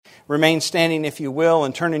Remain standing if you will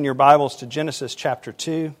and turn in your Bibles to Genesis chapter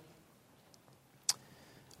 2.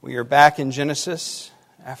 We are back in Genesis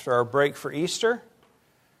after our break for Easter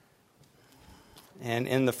and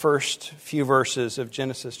in the first few verses of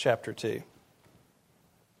Genesis chapter 2.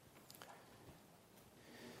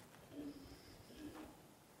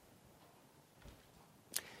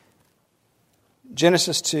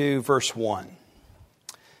 Genesis 2, verse 1.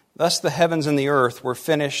 Thus the heavens and the earth were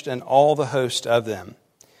finished and all the host of them.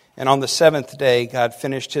 And on the seventh day God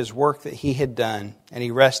finished his work that he had done, and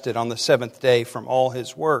he rested on the seventh day from all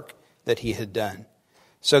his work that he had done.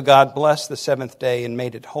 So God blessed the seventh day and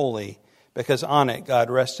made it holy, because on it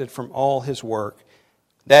God rested from all his work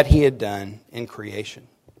that he had done in creation.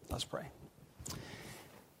 Let's pray.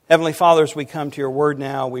 Heavenly Father, as we come to your word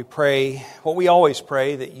now, we pray what we always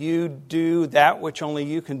pray, that you do that which only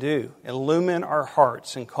you can do. Illumine our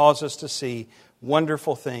hearts and cause us to see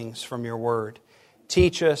wonderful things from your word.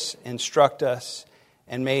 Teach us, instruct us,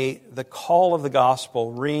 and may the call of the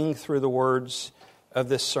gospel ring through the words of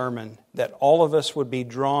this sermon, that all of us would be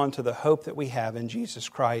drawn to the hope that we have in Jesus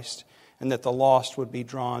Christ, and that the lost would be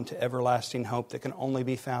drawn to everlasting hope that can only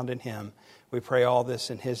be found in him. We pray all this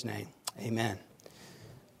in his name. Amen.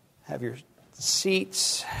 Have your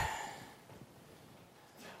seats.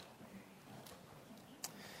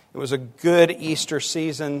 It was a good Easter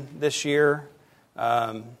season this year.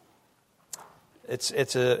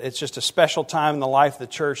 It's just a special time in the life of the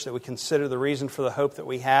church that we consider the reason for the hope that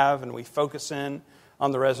we have, and we focus in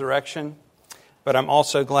on the resurrection. But I'm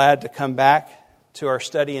also glad to come back to our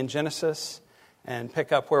study in Genesis and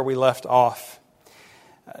pick up where we left off.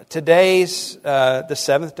 Today's the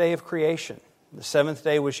seventh day of creation. The seventh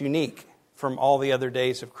day was unique from all the other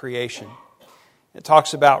days of creation. It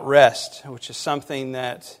talks about rest, which is something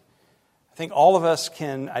that I think all of us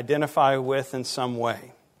can identify with in some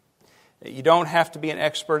way. You don't have to be an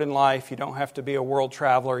expert in life. You don't have to be a world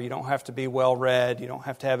traveler. You don't have to be well-read. You don't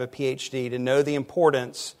have to have a PhD to know the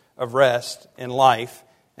importance of rest in life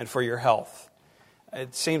and for your health.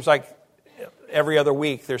 It seems like every other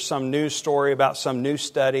week there's some news story about some new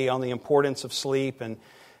study on the importance of sleep and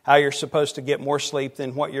how you're supposed to get more sleep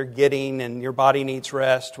than what you're getting, and your body needs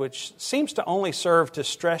rest, which seems to only serve to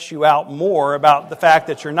stress you out more about the fact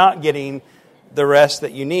that you're not getting the rest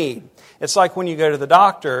that you need. It's like when you go to the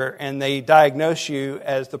doctor and they diagnose you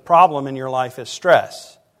as the problem in your life is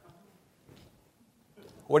stress.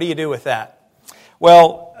 What do you do with that?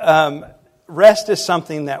 Well, rest is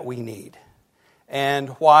something that we need. And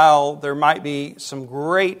while there might be some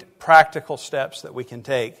great practical steps that we can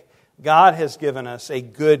take, God has given us a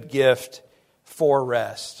good gift for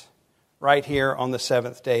rest right here on the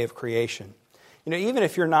seventh day of creation. You know, even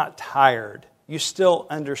if you're not tired, you still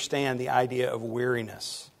understand the idea of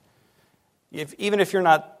weariness. Even if you're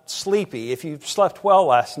not sleepy, if you slept well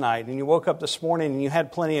last night and you woke up this morning and you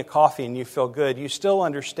had plenty of coffee and you feel good, you still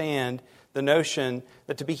understand the notion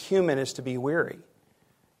that to be human is to be weary.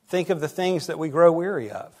 Think of the things that we grow weary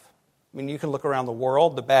of. I mean, you can look around the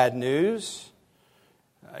world, the bad news.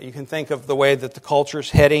 You can think of the way that the culture's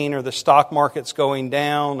heading, or the stock market's going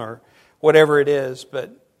down, or whatever it is.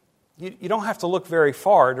 But you don't have to look very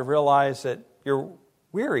far to realize that you're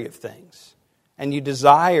weary of things. And you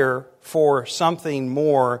desire for something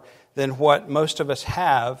more than what most of us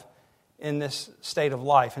have in this state of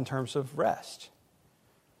life in terms of rest.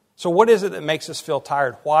 So what is it that makes us feel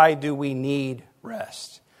tired? Why do we need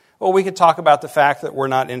rest? Well, we could talk about the fact that we're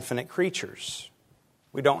not infinite creatures.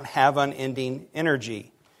 We don't have unending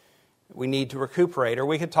energy. We need to recuperate. Or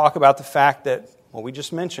we could talk about the fact that, well, we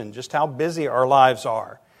just mentioned just how busy our lives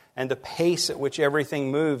are, and the pace at which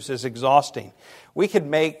everything moves is exhausting. We could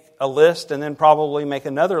make a list and then probably make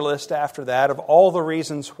another list after that of all the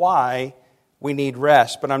reasons why we need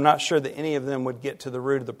rest, but I'm not sure that any of them would get to the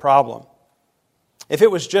root of the problem. If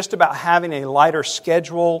it was just about having a lighter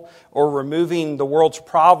schedule or removing the world's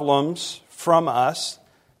problems from us,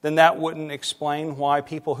 then that wouldn't explain why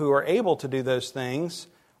people who are able to do those things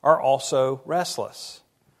are also restless.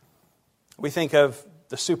 We think of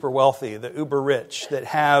the super wealthy, the uber rich, that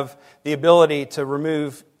have the ability to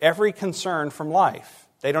remove every concern from life.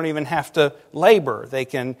 They don't even have to labor. They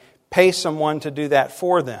can pay someone to do that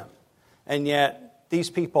for them. And yet,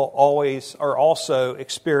 these people always or also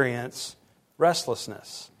experience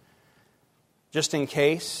restlessness. Just in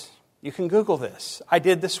case, you can Google this. I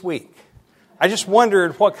did this week. I just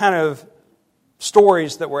wondered what kind of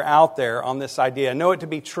stories that were out there on this idea. I know it to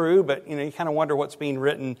be true, but you kind of wonder what's being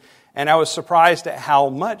written. And I was surprised at how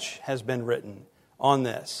much has been written on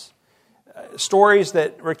this. Stories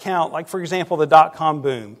that recount, like for example, the dot-com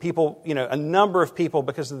boom. People, a number of people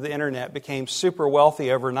because of the internet became super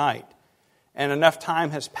wealthy overnight. And enough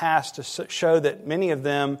time has passed to show that many of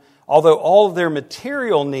them, although all of their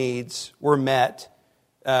material needs were met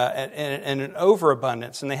in an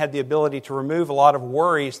overabundance, and they had the ability to remove a lot of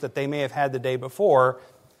worries that they may have had the day before,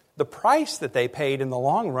 the price that they paid in the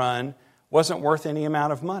long run wasn't worth any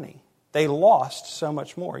amount of money. They lost so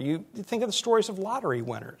much more. You think of the stories of lottery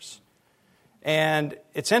winners. And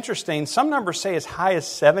it's interesting, some numbers say as high as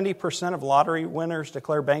 70% of lottery winners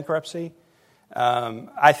declare bankruptcy.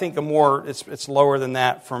 I think it's lower than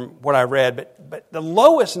that from what I read, but the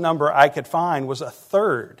lowest number I could find was a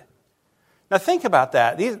third. Now think about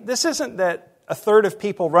that. This isn't that a third of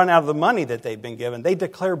people run out of the money that they've been given. They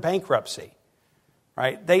declare bankruptcy.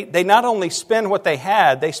 Right? They not only spend what they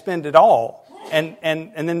had, they spend it all and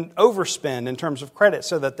then overspend in terms of credit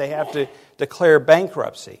so that they have to declare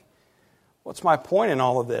bankruptcy. What's my point in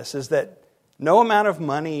all of this is that no amount of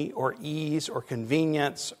money or ease or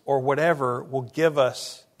convenience or whatever will give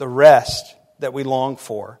us the rest that we long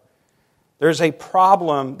for. There's a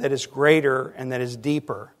problem that is greater and that is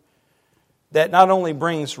deeper, that not only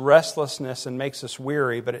brings restlessness and makes us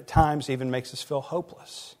weary, but at times even makes us feel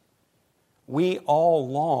hopeless. We all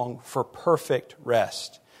long for perfect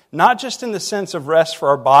rest. Not just in the sense of rest for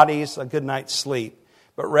our bodies, a good night's sleep,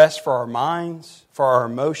 but rest for our minds, for our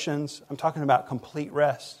emotions. I'm talking about complete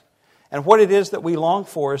rest. And what it is that we long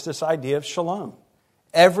for is this idea of shalom.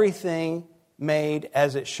 Everything made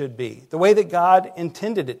as it should be. The way that God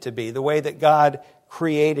intended it to be. The way that God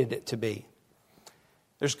created it to be.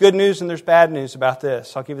 There's good news and there's bad news about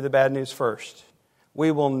this. I'll give you the bad news first.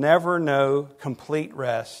 We will never know complete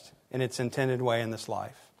rest in its intended way in this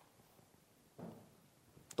life.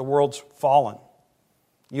 The world's fallen.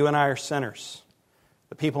 You and I are sinners.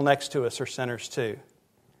 The people next to us are sinners too.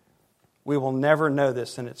 We will never know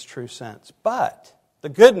this in its true sense. But the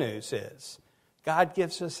good news is God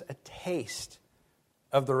gives us a taste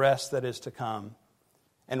of the rest that is to come.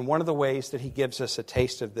 And one of the ways that He gives us a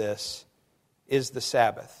taste of this is the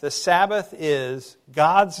Sabbath. The Sabbath is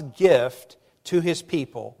God's gift to His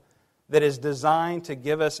people that is designed to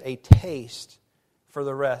give us a taste for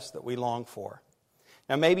the rest that we long for.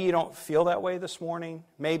 Now, maybe you don't feel that way this morning.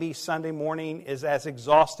 Maybe Sunday morning is as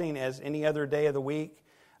exhausting as any other day of the week.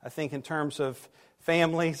 I think in terms of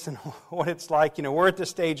families and what it's like, we're at the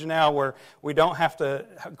stage now where we don't have to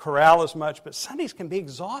corral as much, but Sundays can be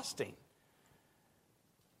exhausting.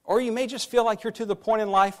 Or you may just feel like you're to the point in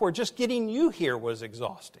life where just getting you here was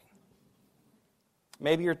exhausting.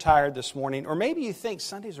 Maybe you're tired this morning, or maybe you think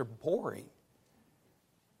Sundays are boring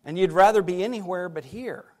and you'd rather be anywhere but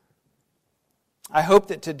here. I hope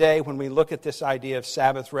that today, when we look at this idea of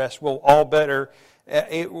Sabbath rest,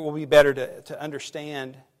 it will be better to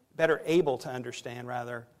understand, better able to understand,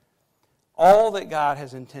 all that God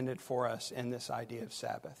has intended for us in this idea of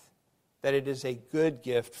Sabbath. That it is a good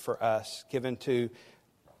gift for us, given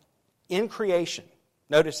in creation.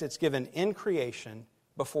 Notice it's given in creation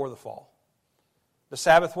before the fall. The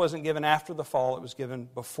Sabbath wasn't given after the fall, it was given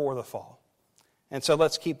before the fall. And so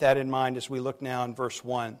let's keep that in mind as we look now in verse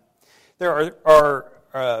 1. There are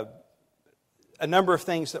a number of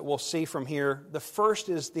things that we'll see from here. The first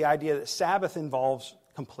is the idea that Sabbath involves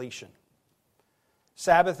completion.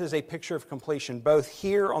 Sabbath is a picture of completion, both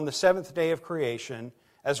here on the seventh day of creation,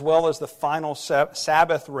 as well as the final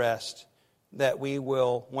Sabbath rest that we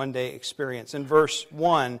will one day experience. In verse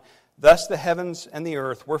 1, thus the heavens and the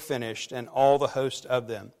earth were finished, and all the host of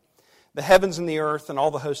them. The heavens and the earth and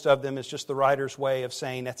all the host of them is just the writer's way of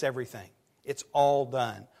saying that's everything. It's all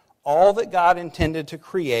done. All that God intended to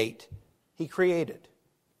create, He created.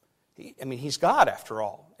 He's God after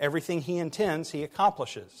all. Everything He intends, He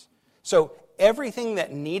accomplishes. So everything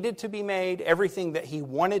that needed to be made, everything that He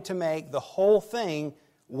wanted to make, the whole thing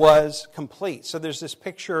was complete. So there's this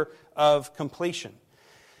picture of completion.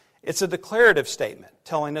 It's a declarative statement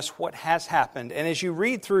telling us what has happened. And as you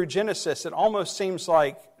read through Genesis, it almost seems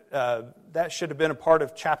like that should have been a part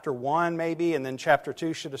of chapter 1 maybe, and then chapter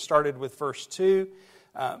 2 should have started with verse 2.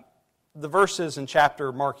 The verses and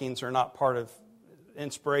chapter markings are not part of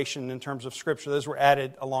inspiration in terms of Scripture. Those were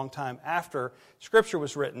added a long time after Scripture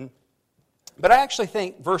was written. But I actually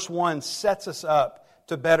think verse 1 sets us up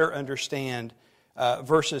to better understand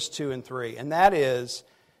verses 2 and 3. And that is,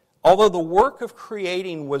 although the work of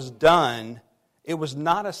creating was done, it was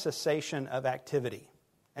not a cessation of activity.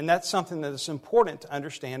 And that's something that is important to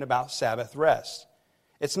understand about Sabbath rest.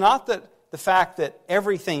 It's not that the fact that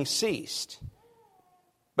everything ceased,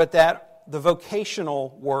 but that the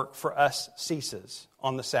vocational work for us ceases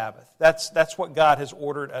on the Sabbath. That's what God has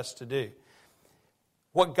ordered us to do.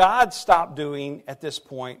 What God stopped doing at this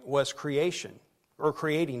point was creating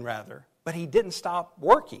rather. But He didn't stop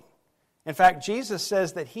working. In fact, Jesus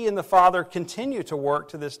says that He and the Father continue to work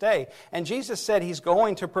to this day. And Jesus said He's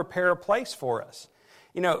going to prepare a place for us.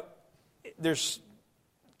 You know, it's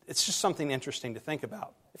just something interesting to think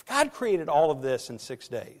about. If God created all of this in 6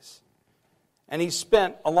 days, and He's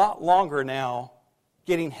spent a lot longer now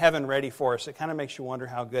getting heaven ready for us, it kind of makes you wonder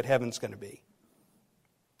how good heaven's going to be.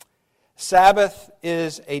 Sabbath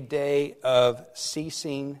is a day of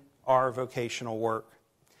ceasing our vocational work.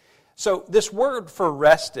 So this word for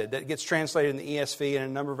rested that gets translated in the ESV and a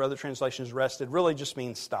number of other translations, rested, really just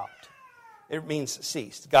means stopped. It means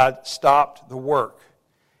ceased. God stopped the work.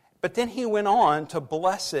 But then He went on to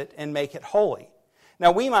bless it and make it holy.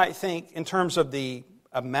 Now we might think in terms of the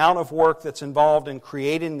amount of work that's involved in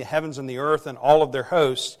creating the heavens and the earth and all of their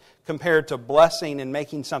hosts compared to blessing and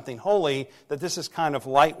making something holy, that this is kind of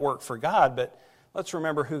light work for God. But let's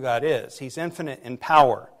remember who God is. He's infinite in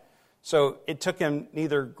power. So it took Him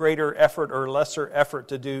neither greater effort or lesser effort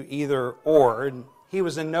to do either or. And He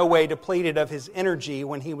was in no way depleted of His energy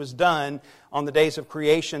when He was done on the days of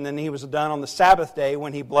creation than He was done on the Sabbath day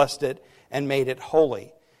when He blessed it and made it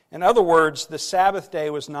holy. In other words, the Sabbath day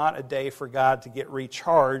was not a day for God to get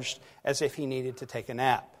recharged as if He needed to take a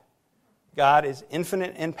nap. God is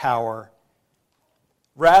infinite in power.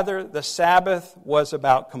 Rather, the Sabbath was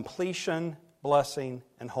about completion, blessing,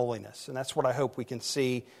 and holiness. And that's what I hope we can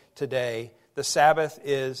see today. The Sabbath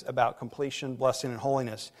is about completion, blessing, and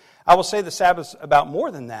holiness. I will say the Sabbath is about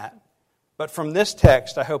more than that. But from this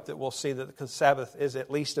text, I hope that we'll see that the Sabbath is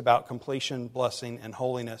at least about completion, blessing, and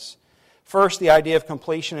holiness. First, the idea of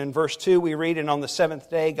completion. In verse 2, we read, "And on the seventh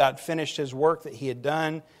day God finished His work that He had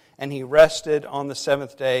done, and He rested on the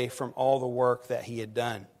seventh day from all the work that He had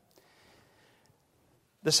done."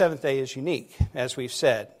 The seventh day is unique, as we've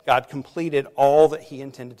said. God completed all that He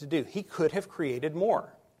intended to do. He could have created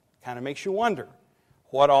more. Kind of makes you wonder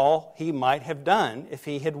what all He might have done if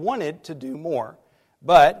He had wanted to do more.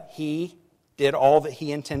 But He did all that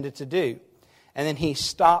He intended to do. And then He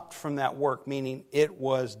stopped from that work, meaning it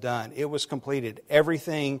was done. It was completed.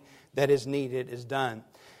 Everything that is needed is done.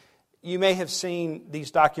 You may have seen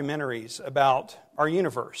these documentaries about our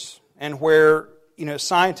universe and where,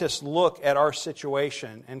 scientists look at our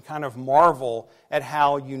situation and kind of marvel at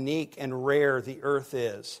how unique and rare the earth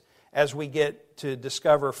is as we get to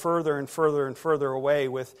discover further and further and further away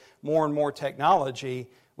with more and more technology.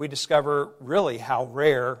 We discover really how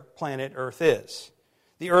rare planet Earth is.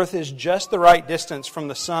 The earth is just the right distance from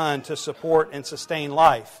the sun to support and sustain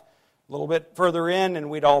life. A little bit further in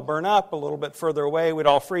and we'd all burn up. A little bit further away, we'd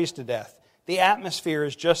all freeze to death. The atmosphere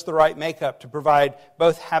is just the right makeup to provide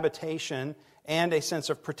both habitation and a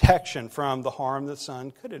sense of protection from the harm the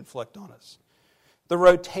sun could inflict on us. The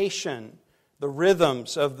rotation, the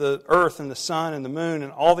rhythms of the earth and the sun and the moon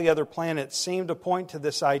and all the other planets seem to point to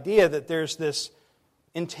this idea that there's this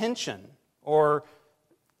intention, or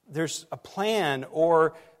there's a plan,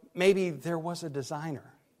 or maybe there was a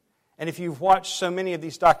designer. And if you've watched so many of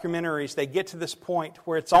these documentaries, they get to this point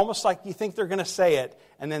where it's almost like you think they're going to say it,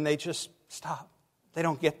 and then they just stop. They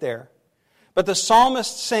don't get there. But the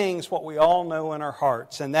psalmist sings what we all know in our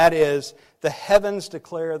hearts, and that is, "The heavens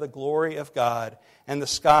declare the glory of God, and the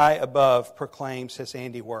sky above proclaims His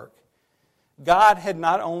handiwork." God had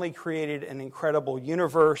not only created an incredible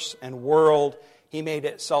universe and world, He made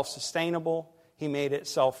it self-sustainable, He made it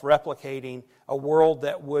self-replicating, a world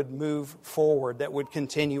that would move forward, that would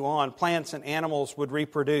continue on. Plants and animals would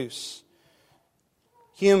reproduce.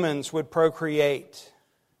 Humans would procreate.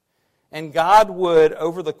 And God would,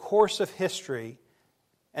 over the course of history,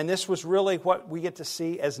 and this was really what we get to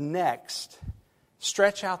see as next,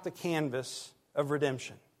 stretch out the canvas of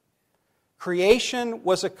redemption. Creation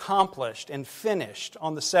was accomplished and finished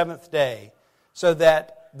on the seventh day so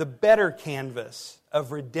that the better canvas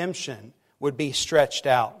of redemption would be stretched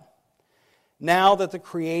out. Now that the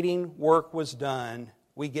creating work was done,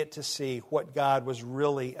 we get to see what God was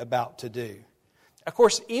really about to do. Of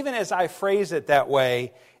course, even as I phrase it that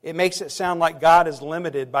way, it makes it sound like God is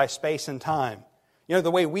limited by space and time. The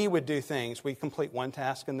way we would do things, we complete one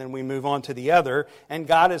task and then we move on to the other, and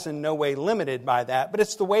God is in no way limited by that, but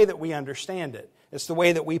it's the way that we understand it. It's the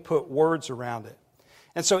way that we put words around it.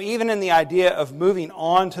 And so even in the idea of moving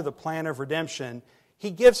on to the plan of redemption,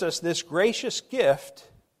 He gives us this gracious gift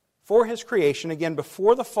for His creation, again,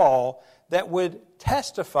 before the fall, that would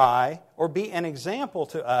testify or be an example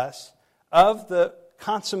to us of the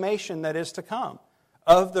consummation that is to come,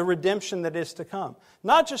 of the redemption that is to come.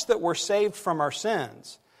 Not just that we're saved from our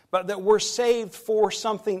sins, but that we're saved for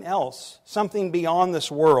something else, something beyond this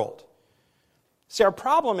world. See, our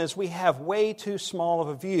problem is we have way too small of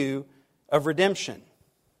a view of redemption.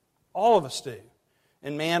 All of us do,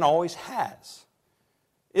 and man always has.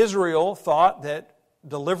 Israel thought that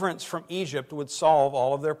deliverance from Egypt would solve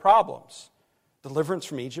all of their problems. Deliverance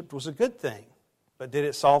from Egypt was a good thing, but did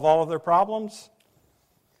it solve all of their problems?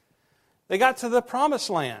 They got to the promised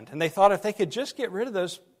land, and they thought if they could just get rid of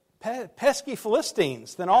those pesky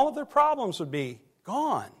Philistines, then all of their problems would be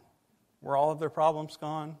gone. Were all of their problems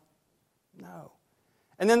gone? No.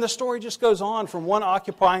 And then the story just goes on from one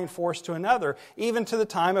occupying force to another. Even to the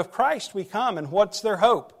time of Christ we come, and what's their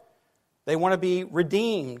hope? They want to be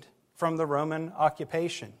redeemed from the Roman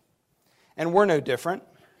occupation. And we're no different.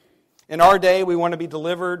 In our day, we want to be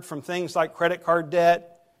delivered from things like credit card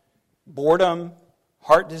debt, boredom,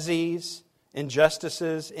 heart disease,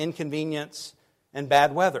 injustices, inconvenience, and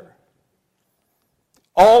bad weather.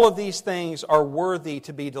 All of these things are worthy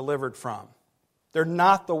to be delivered from. They're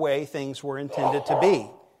not the way things were intended to be.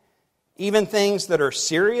 Even things that are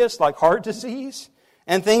serious, like heart disease,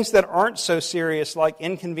 and things that aren't so serious, like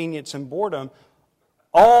inconvenience and boredom,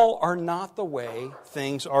 all are not the way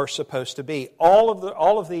things are supposed to be.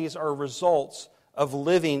 All of these are results of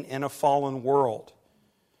living in a fallen world.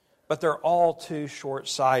 But they're all too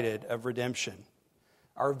short-sighted of redemption.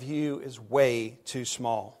 Our view is way too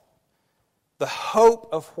small. The hope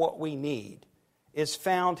of what we need is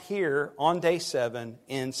found here on day 7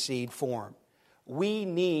 in seed form. We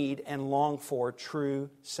need and long for true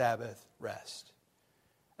Sabbath rest.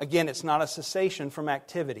 Again, it's not a cessation from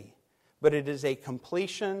activity, but it is a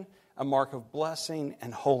completion, a mark of blessing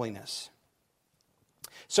and holiness.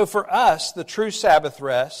 So for us, the true Sabbath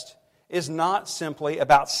rest is not simply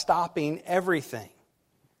about stopping everything.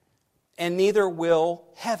 And neither will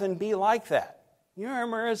heaven be like that. You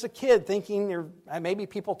remember as a kid thinking, or maybe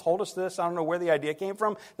people told us this, I don't know where the idea came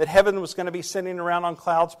from, that heaven was going to be sitting around on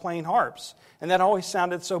clouds playing harps. And that always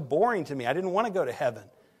sounded so boring to me. I didn't want to go to heaven.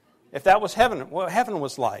 If that was heaven, what heaven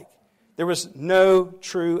was like. There was no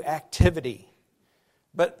true activity.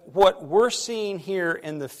 But what we're seeing here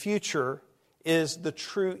in the future is the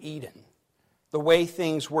true Eden, the way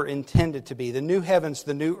things were intended to be, the new heavens,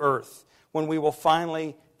 the new earth, when we will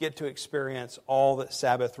finally get to experience all that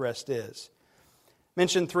Sabbath rest is.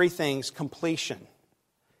 Mention 3 things. Completion.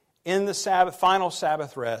 In the final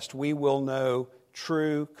Sabbath rest, we will know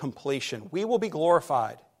true completion. We will be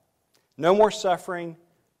glorified. No more suffering,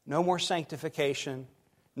 no more sanctification,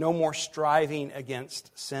 no more striving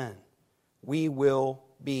against sin. We will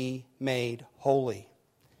be made holy.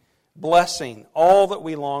 Blessing, all that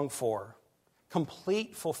we long for.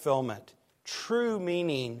 Complete fulfillment, true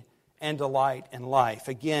meaning and delight in life.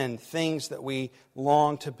 Again, things that we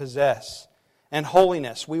long to possess. And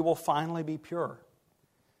holiness, we will finally be pure.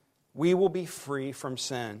 We will be free from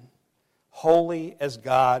sin. Holy as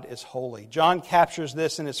God is holy. John captures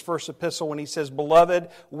this in his first epistle when he says, "Beloved,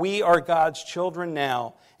 we are God's children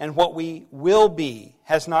now, and what we will be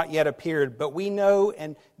has not yet appeared. But we know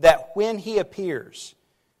and that when He appears,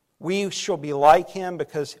 we shall be like Him,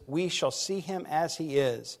 because we shall see Him as He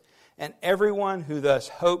is. And everyone who thus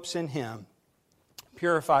hopes in Him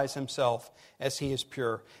purifies himself as He is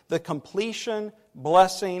pure." The completion,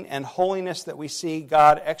 blessing, and holiness that we see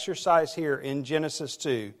God exercise here in Genesis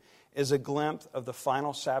 2 is a glimpse of the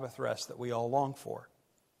final Sabbath rest that we all long for.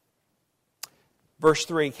 Verse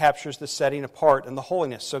 3 captures the setting apart and the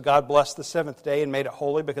holiness. So God blessed the 7th day and made it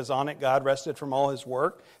holy, because on it God rested from all His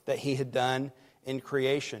work that He had done in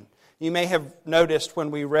creation. You may have noticed when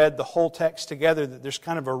we read the whole text together that there's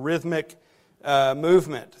kind of a rhythmic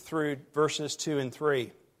movement through verses 2 and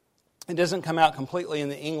 3. It doesn't come out completely in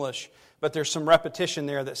the English, but there's some repetition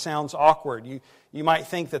there that sounds awkward. You might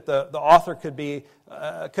think that the author could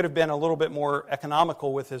have been a little bit more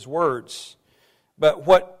economical with his words. But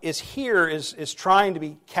what is here is trying to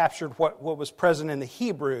be captured what was present in the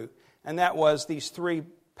Hebrew, and that was these 3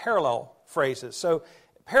 parallel phrases. So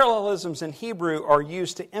parallelisms in Hebrew are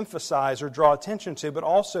used to emphasize or draw attention to, but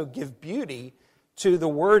also give beauty to the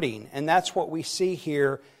wording. And that's what we see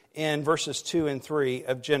here in verses 2 and 3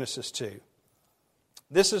 of Genesis 2.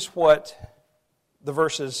 This is what the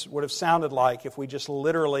verses would have sounded like if we just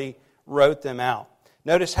literally wrote them out.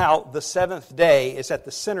 Notice how the 7th day is at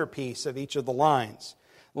the centerpiece of each of the lines.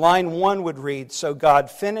 Line 1 would read, "So God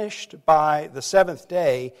finished by the 7th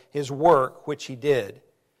day His work which He did."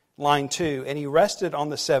 Line 2, "And He rested on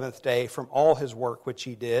the 7th day from all His work which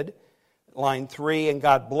He did." Line 3, "And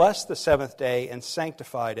God blessed the 7th day and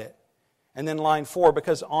sanctified it." And then line 4,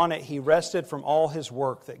 "Because on it He rested from all His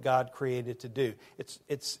work that God created to do."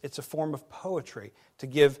 It's a form of poetry to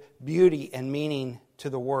give beauty and meaning to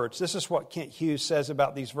the words. This is what Kent Hughes says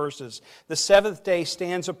about these verses. "The 7th day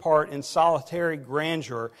stands apart in solitary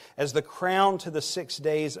grandeur as the crown to the 6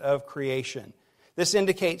 days of creation. This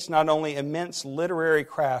indicates not only immense literary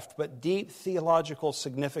craft, but deep theological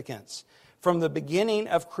significance. From the beginning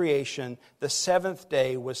of creation, the seventh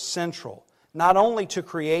day was central, not only to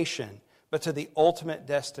creation, but to the ultimate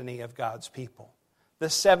destiny of God's people. The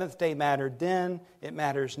seventh day mattered then, it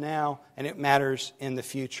matters now, and it matters in the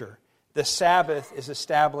future. The Sabbath is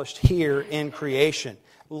established here in creation.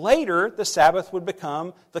 Later, the Sabbath would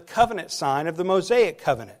become the covenant sign of the Mosaic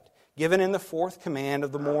covenant, given in the fourth command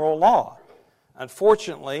of the moral law.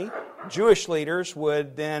 Unfortunately, Jewish leaders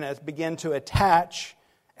would then begin to attach,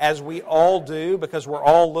 as we all do, because we're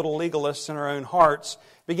all little legalists in our own hearts,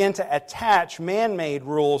 begin to attach man-made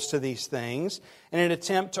rules to these things in an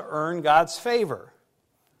attempt to earn God's favor.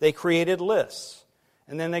 They created lists,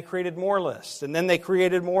 and then they created more lists, and then they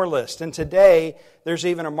created more lists. And today, there's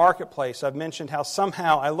even a marketplace. I've mentioned how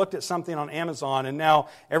somehow I looked at something on Amazon, and now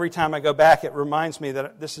every time I go back, it reminds me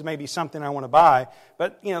that this is maybe something I want to buy.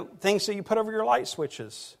 But, things that you put over your light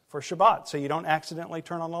switches for Shabbat, so you don't accidentally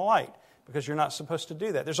turn on the light, because you're not supposed to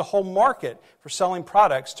do that. There's a whole market for selling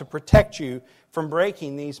products to protect you from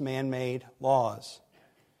breaking these man-made laws.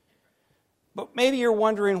 But maybe you're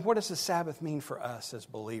wondering, what does the Sabbath mean for us as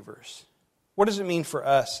believers? What does it mean for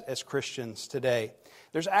us as Christians today?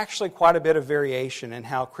 There's actually quite a bit of variation in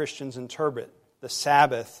how Christians interpret the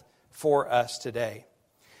Sabbath for us today.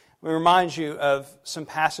 We remind you of some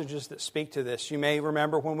passages that speak to this. You may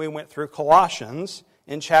remember when we went through Colossians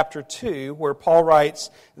in chapter 2, where Paul writes,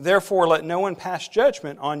 "Therefore let no one pass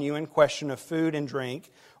judgment on you in question of food and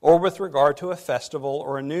drink, or with regard to a festival,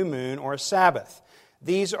 or a new moon, or a Sabbath.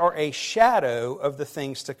 These are a shadow of the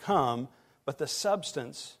things to come, but the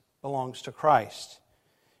substance belongs to Christ."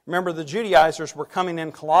 Remember, the Judaizers were coming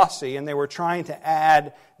in Colossae, and they were trying to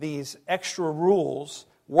add these extra rules,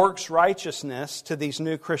 works righteousness, to these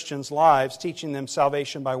new Christians' lives, teaching them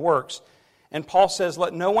salvation by works. And Paul says,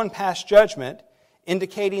 let no one pass judgment,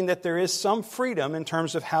 indicating that there is some freedom in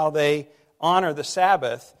terms of how they honor the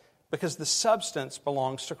Sabbath, because the substance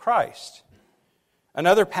belongs to Christ.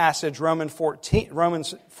 Another passage, Romans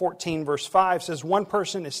 14 verse 5, says, "One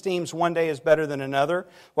person esteems one day as better than another,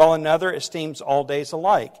 while another esteems all days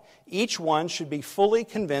alike. Each one should be fully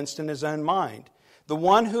convinced in his own mind. The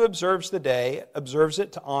one who observes the day observes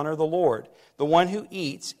it to honor the Lord. The one who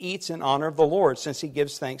eats, eats in honor of the Lord, since he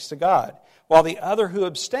gives thanks to God. While the other who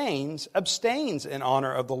abstains, abstains in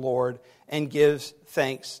honor of the Lord and gives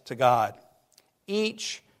thanks to God."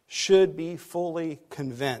 Each should be fully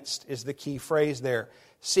convinced is the key phrase there,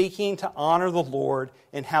 seeking to honor the Lord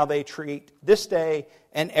in how they treat this day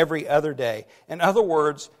and every other day. In other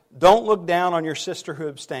words, don't look down on your sister who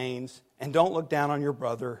abstains, and don't look down on your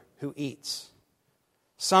brother who eats.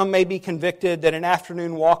 Some may be convicted that an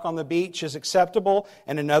afternoon walk on the beach is acceptable,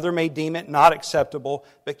 and another may deem it not acceptable,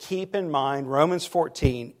 but keep in mind, Romans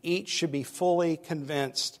 14, each should be fully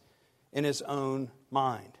convinced in his own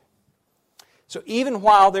mind. So even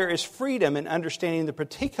while there is freedom in understanding the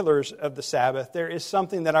particulars of the Sabbath, there is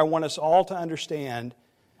something that I want us all to understand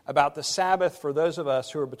about the Sabbath for those of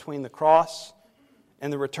us who are between the cross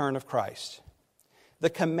and the return of Christ. The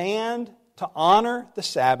command to honor the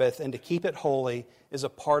Sabbath and to keep it holy is a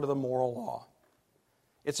part of the moral law.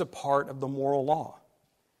 It's a part of the moral law.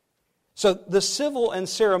 So the civil and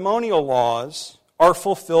ceremonial laws are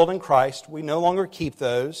fulfilled in Christ. We no longer keep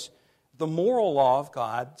those. The moral law of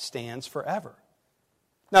God stands forever.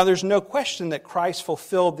 Now, there's no question that Christ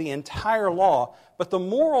fulfilled the entire law, but the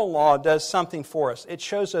moral law does something for us. It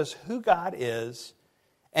shows us who God is,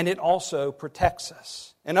 and it also protects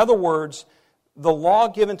us. In other words, the law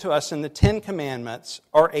given to us in the Ten Commandments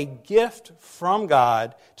are a gift from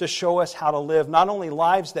God to show us how to live not only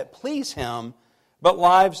lives that please Him, but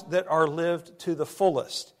lives that are lived to the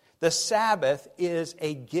fullest. The Sabbath is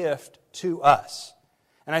a gift to us.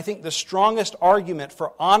 And I think the strongest argument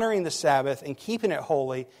for honoring the Sabbath and keeping it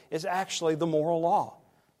holy is actually the moral law.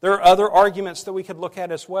 There are other arguments that we could look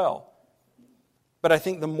at as well, but I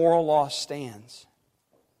think the moral law stands.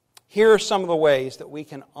 Here are some of the ways that we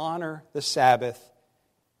can honor the Sabbath,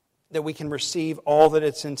 that we can receive all that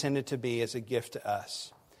it's intended to be as a gift to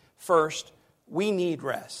us. First, we need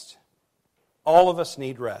rest. All of us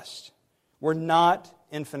need rest. We're not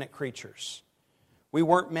infinite creatures. We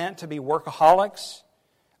weren't meant to be workaholics,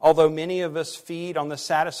 although many of us feed on the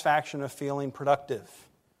satisfaction of feeling productive.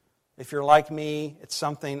 If you're like me, it's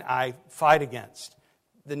something I fight against.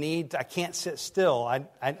 The need, I can't sit still.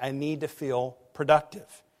 I need to feel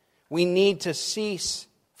productive. We need to cease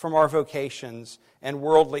from our vocations and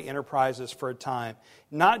worldly enterprises for a time.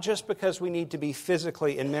 Not just because we need to be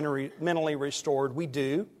physically and mentally restored, we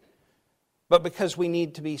do, but because we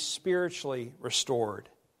need to be spiritually restored,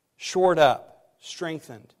 shored up,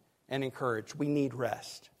 strengthened, and encouraged. We need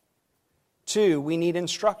rest. 2, we need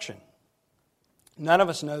instruction. None of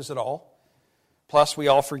us knows it all. Plus, we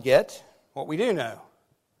all forget what we do know.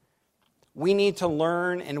 We need to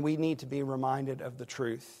learn and we need to be reminded of the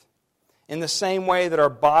truth. In the same way that our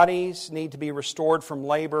bodies need to be restored from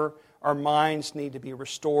labor, our minds need to be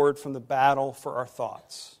restored from the battle for our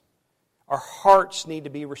thoughts. Our hearts need to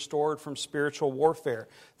be restored from spiritual warfare.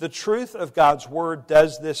 The truth of God's Word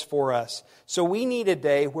does this for us. So we need a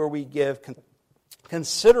day where we give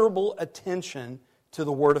considerable attention to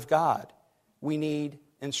the Word of God. We need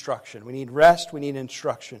instruction. We need rest. We need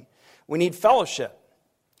instruction. We need fellowship.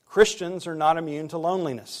 Christians are not immune to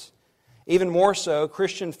loneliness. Even more so,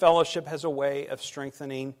 Christian fellowship has a way of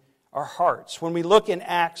strengthening our hearts. When we look in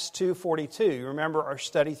Acts 2:42, you remember our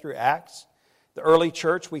study through Acts? The early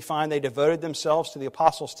church, we find they devoted themselves to the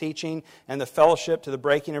apostles' teaching and the fellowship, to the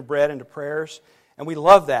breaking of bread and to prayers. And we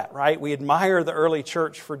love that, right? We admire the early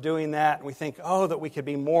church for doing that. And we think, that we could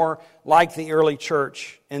be more like the early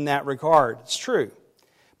church in that regard. It's true.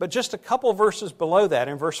 But just a couple verses below that,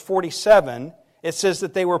 in verse 47, it says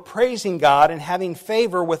that they were praising God and having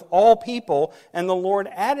favor with all people, and the Lord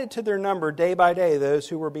added to their number day by day those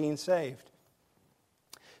who were being saved.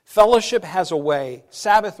 Fellowship has a way,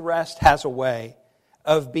 Sabbath rest has a way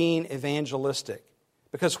of being evangelistic.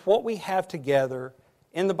 Because what we have together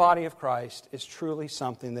in the body of Christ is truly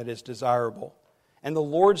something that is desirable. And the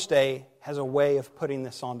Lord's Day has a way of putting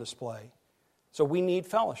this on display. So we need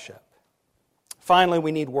fellowship. Finally,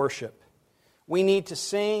 we need worship. We need to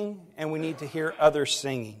sing and we need to hear others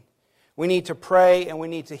singing. We need to pray and we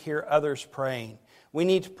need to hear others praying. We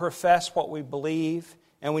need to profess what we believe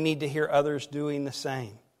and we need to hear others doing the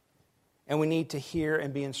same. And we need to hear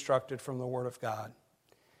and be instructed from the Word of God.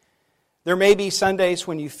 There may be Sundays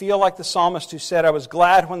when you feel like the psalmist who said, I was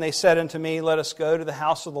glad when they said unto me, let us go to the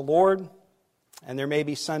house of the Lord. And there may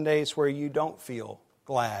be Sundays where you don't feel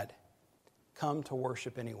glad. Come to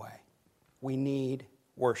worship anyway. We need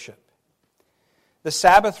worship. The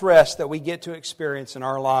Sabbath rest that we get to experience in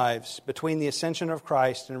our lives between the ascension of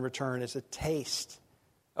Christ and return is a taste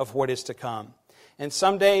of what is to come. And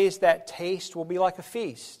some days that taste will be like a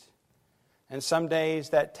feast. And some days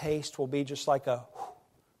that taste will be just like a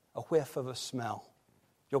whiff of a smell.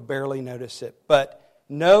 You'll barely notice it. But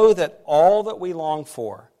know that all that we long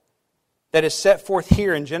for, that is set forth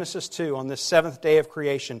here in Genesis 2 on this seventh day of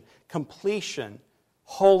creation, completion,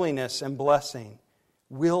 holiness, and blessing,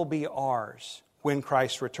 will be ours when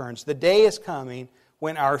Christ returns. The day is coming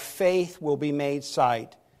when our faith will be made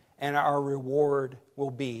sight and our reward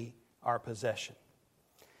will be our possession.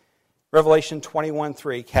 Revelation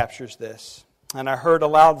 21:3 captures this. And I heard a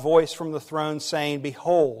loud voice from the throne saying,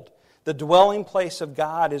 behold, the dwelling place of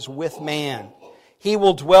God is with man. He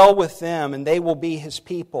will dwell with them, and they will be His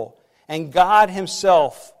people. And God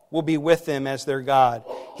Himself will be with them as their God.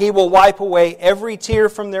 He will wipe away every tear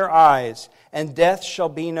from their eyes, and death shall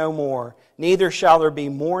be no more. Neither shall there be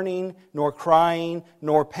mourning, nor crying,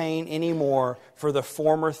 nor pain any more, for the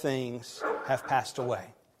former things have passed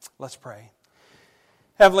away. Let's pray.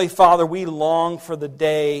 Heavenly Father, we long for the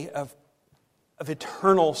day of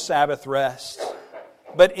eternal Sabbath rest.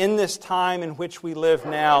 But in this time in which we live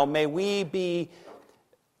now, may we be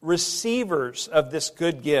receivers of this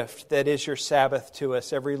good gift that is your Sabbath to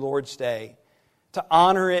us every Lord's Day, to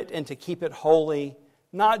honor it and to keep it holy,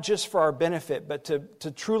 not just for our benefit, but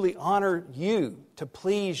to truly honor you, to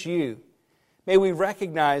please you. May we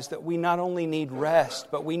recognize that we not only need rest,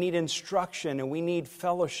 but we need instruction and we need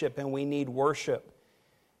fellowship and we need worship.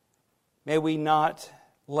 May we not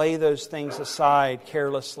lay those things aside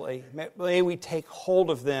carelessly. May we take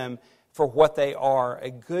hold of them for what they are,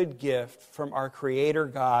 a good gift from our Creator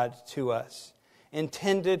God to us,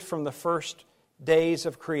 intended from the first days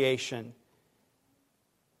of creation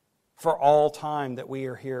for all time that we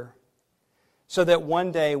are here, so that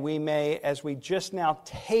one day we may, as we just now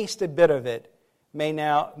taste a bit of it,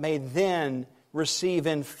 may then receive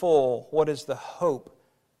in full what is the hope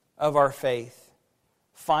of our faith.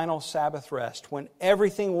 Final Sabbath rest, when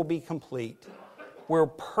everything will be complete, where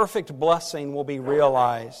perfect blessing will be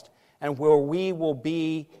realized, and where we will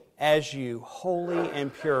be as you, holy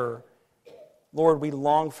and pure. Lord, we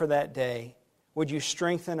long for that day. Would you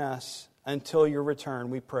strengthen us until your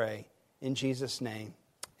return, we pray. In Jesus' name,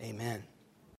 amen.